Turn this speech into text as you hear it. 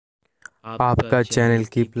आपका channel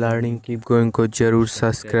keep learning keep going को जरूर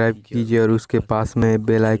सब्सक्राइब कीजिए और उसके पास में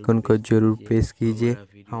बेल आइकन को जरूर प्रेस कीजिए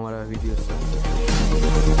हमारा वीडियो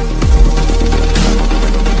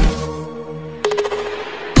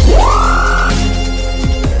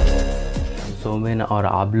सोमेन और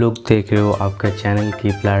आप लोग देख रहे हो आपका channel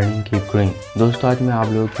keep learning keep growing. दोस्तों आज मैं आप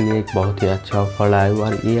लोगों के लिए एक बहुत ही अच्छा ऑफर लाया हूँ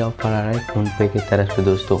और ये ऑफर आ रहा है फ़ोनपे की तरफ से।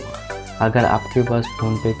 दोस्तों अगर आपके पास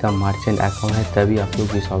फ़ोनपे का मार्चेंट अकाउंट है तभी आप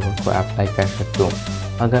लोग इस ऑफर को अप्लाई कर सकते हो।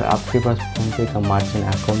 अगर आपके पास फ़ोनपे का मार्चेंट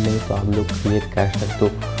अकाउंट नहीं तो आप लोग क्रिएट कर सकते हो।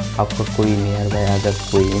 आपका कोई नियर बाय अगर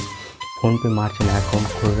कोई फ़ोनपे मार्चेंट अकाउंट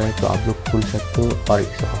खोल रहा है तो आप लोग खोल सकते हो और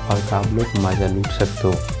इस ऑफ़र का आप लोग मज़ा लूट सकते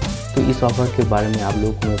हो। तो इस ऑफ़र के बारे में आप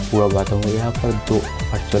लोगों को मैं पूरा बताऊंगा। यहाँ पर 2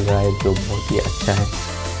 ऑफर चल रहा है जो बहुत ही अच्छा है।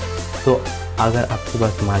 तो अगर आपके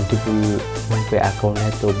पास मल्टीपल फ़ोनपे अकाउंट है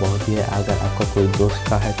तो बहुत ही है। अगर आपका कोई दोस्त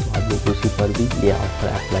का है तो आप लोग उसी पर भी ये ऑफ़र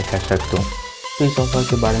अप्लाई कर सकते हो। तो इस ऑफ़र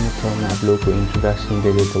के बारे में थोड़ा मैं आप लोगों को इंट्रोडक्शन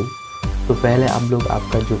दे देता हूँ। तो पहले आप लोग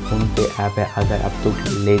आपका जो फ़ोनपे ऐप है अगर आप तो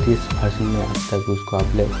लेटेस्ट वर्जन में अब तक उसको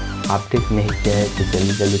आप लोग अपडेट नहीं किया है तो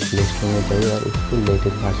जल्दी प्ले स्टोर में जाइए और उसको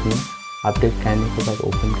लेटेस्ट वर्जन में अपडेट करने के बाद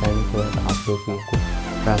ओपन करने के बाद आप लोग को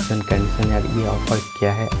टर्म्स एंड कंडीशन यार ये ऑफ़र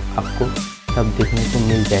क्या है आपको सब देखने को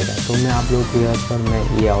मिल जाएगा। तो मैं आप लोगों को यहाँ पर मैं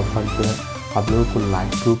ये ऑफ़र जो है आप लोगों को लाइव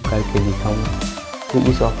प्रूफ करके दिखाऊंगा। तो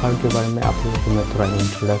इस ऑफ़र के बारे में आप लोगों को मैं थोड़ा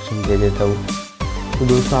इंट्रोडक्शन दे देता हूँ। तो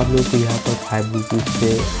दोस्तों आप लोग को यहाँ पर 5 रुपीज़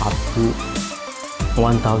से अप टू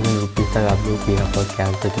 1000 रुपीज़ तक आप लोग को यहाँ पर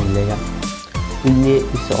कैशबैक मिलेगा। तो ये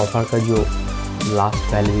इस ऑफ़र का जो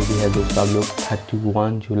लास्ट वैलिडिटी है दोस्तों आप लोग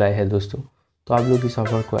 31 जुलाई है दोस्तों। तो आप लोग इस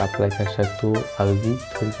ऑफ़र को अप्लाई कर सकते हो, अभी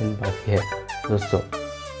थोड़ी दिन बाकी है दोस्तों।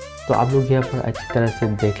 तो आप लोग यहाँ पर अच्छी तरह से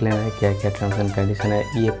देख लेना है क्या क्या टर्म्स एंड कंडीशन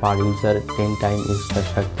है। ये पर यूज़र 10 टाइम यूज़ कर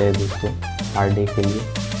सकते हैं दोस्तों पर डे के लिए।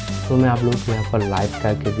 तो मैं आप लोगों को यहाँ पर लाइव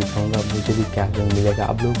करके दिखाऊंगा, मुझे भी कैशबैक मिलेगा,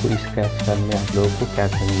 आप लोगों को इस कैशबैक में आप लोगों को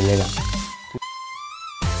कैशबैक मिलेगा।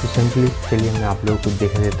 तो सिंपली चलिए मैं आप लोगों को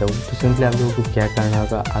दिखा देता हूँ। तो सिंपली आप लोगों को क्या करना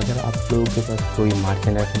होगा, अगर आप लोगों के पास कोई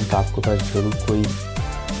मार्चेंट अकाउंट तो आपके पास जरूर कोई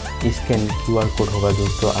स्कैन QR कोड होगा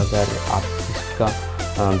दोस्तों। अगर आप इसका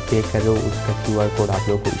पे कर रहे हो उसका QR कोड आप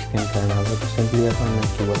लोगों को स्कैन करना होगा। तो सिंपली यहाँ पर मैं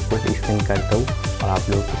QR कोड स्कैन करता हूँ और आप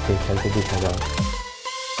लोगों को पे करके दिखाता हूँ।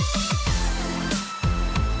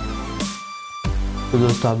 तो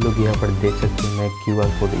दोस्तों आप लोग यहाँ पर देख सकते हैं मैं QR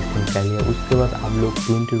कोड स्कैन कर लिया। उसके बाद आप लोग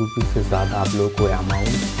 20 रुपीज़ से ज़्यादा आप लोग को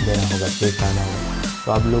अमाउंट देना होगा, पे करना होगा।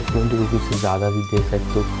 तो आप लोग 20 रुपीज़ से ज़्यादा भी दे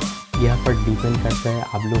सकते हो। यहाँ पर डिपेंड करता है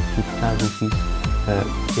आप लोग कितना रुपीज़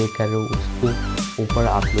पे कर रहे हो उसके ऊपर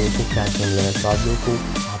आप लोगों को कैशबैक मिलेगा। तो आप लोगों को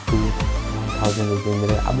आप टू 1000 रुपये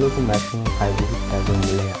मिलेगा, आप लोगों को मैक्सिमम 5 रुपीज़ कैशबैक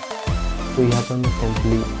मिलेगा। तो यहाँ पर मैं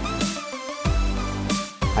सिंपली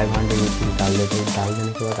 500 रुपीज़ डाल देते हैं। डाल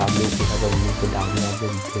देने के बाद आप लोग यहाँ पर नीचे डालने आप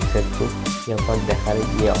लोग देख सकते हो यहाँ पर देखा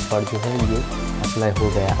रहे ये ऑफ़र जो है ये अप्लाई हो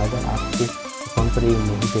गया। अगर आपके अकाउंट पर ये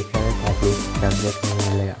नहीं देखा है तो आप लोग कैशबैक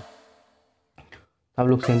नहीं मिलेगा। आप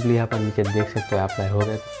लोग सिंपली यहाँ पर नीचे देख सकते हो अप्लाई हो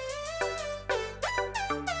गया।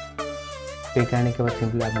 पे करने के बाद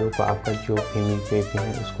सिंपली आप लोगों को आपका जो पेमेंट पे है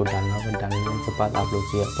उसको डालना होगा। डालने के बाद आप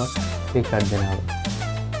लोग यहाँ पर पे कर देना होगा।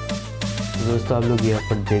 तो दोस्तों आप लोग यहाँ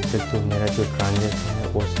पर देख सकते हो मेरा जो ट्रांजेक्शन है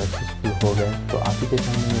वो सक्सेसफुल हो गया। तो आप ही के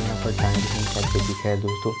सामने मैं यहाँ पर ट्रांजेक्शन करके दिखा है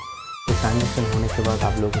दोस्तों। तो ट्रांजेक्शन होने के बाद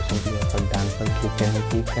आप लोग को सिंपली यहाँ पर डान पर क्लिक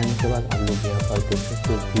करने के बाद आप लोग यहाँ पर देख सकते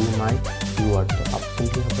हो व्यू माई QR। तो आप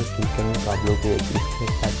सिंपली यहाँ पर क्लिक करेंगे तो आप लोग को एक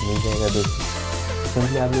स्क्रैच कार्ड मिल जाएगा दोस्तों।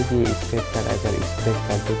 सिंपली आप लोग ये स्क्रैच कार्ड अगर स्क्रैच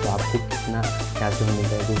करते तो आपको कितना कैशबैक मिल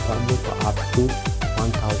जाएगा दोस्तों, आप लोग को अप टू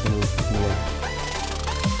 1000 रुपीज़ मिलेगा।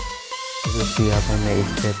 दोस्तों यहाँ पर मैं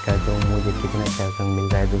स्क्रैच करता हूँ मुझे कितना कैशबैक मिल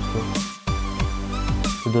रहा है दोस्तों।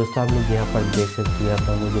 तो दोस्तों आप लोग यहाँ पर देख सकते हो यहाँ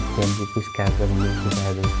पर मुझे 10 रुपीज़ कैशबैक मिल चुका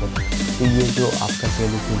है दोस्तों। तो ये जो आपका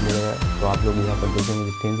 10 रुपीज़ मिलेगा तो आप लोग यहाँ पर देखिए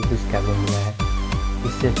मुझे 10 रुपीज़ कैशबैक मिला है।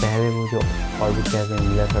 इससे पहले मुझे और भी कैशबैक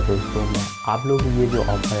मिला था दोस्तों। मैं आप लोग ये जो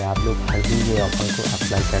ऑफ़र है आप लोग हर दिन ये ऑफ़र को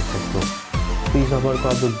अप्लाई कर सकते हो। तो इस ऑफ़र को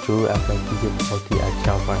आप लोग जरूर अप्लाई कीजिए, बहुत ही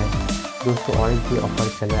अच्छा ऑफ़र है दोस्तों। और एक भी ऑफ़र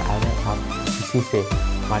चल रहा है, अगर आप किसी से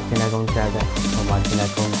मार्चेंट अकाउंट से अगर आपका मार्चेंट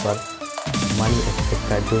अकाउंट पर मनी एक्सेप्ट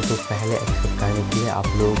करते हो तो पहले एक्सेप्ट करने के लिए आप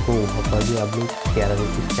लोगों को वहाँ पर भी आप लोग 11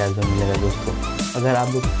 रुपीज़ कैशबैक मिलेगा दोस्तों। अगर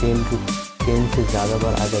आप लोग 10 से ज़्यादा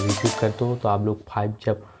बार अगर रिसीव करते हो तो आप लोग 5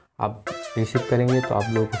 जब आप रिसीव करेंगे तो आप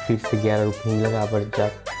लोगों को फिर से 11 रुपये मिलेगा। अगर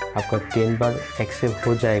जब आपका 10 बार एक्सेप्ट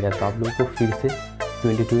हो जाएगा तो आप लोगों को फिर से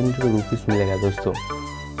 20 रुपीज़ मिलेगा दोस्तों।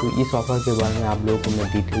 तो इस ऑफ़र के बारे में आप लोगों को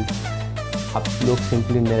मैं डिटेल आप लोग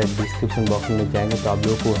सिंपली मेरे डिस्क्रिप्शन बॉक्स में जाएंगे तो आप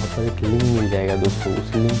लोगों को वहाँ पर एक लिंक मिल जाएगा दोस्तों।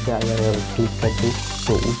 उस लिंक पे अगर क्लिक करते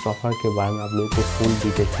तो उस ऑफ़र के बारे में आप लोगों को फुल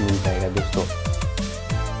डिटेल्स मिल जाएगा दोस्तों।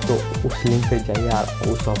 तो तो उस लिंक पे जाइए और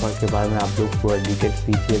उस ऑफ़र के बारे में आप लोग पूरा डिटेल्स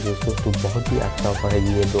दीजिए दोस्तों। तो बहुत ही अच्छा ऑफ़र है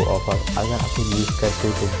ये 2 ऑफ़र, अगर आप लोग यूज़ करते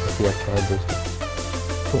हो तो बहुत ही अच्छा है दोस्तों।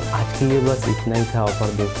 तो आज के लिए बस इतना ही था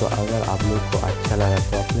ऑफ़र दोस्तों। अगर आप लोग को अच्छा लगा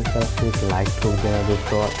तो अपने तरफ से एक लाइक ठोक देना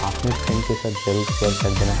दोस्तों, और अपने फ्रेंड के साथ ज़रूर शेयर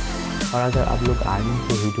कर देना। और अगर आप लोग अर्निंग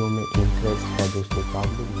के वीडियो में इंटरेस्ट है दोस्तों तो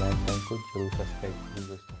आप लोग मेरे चैनल को जरूर सब्सक्राइब करें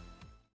दोस्तों।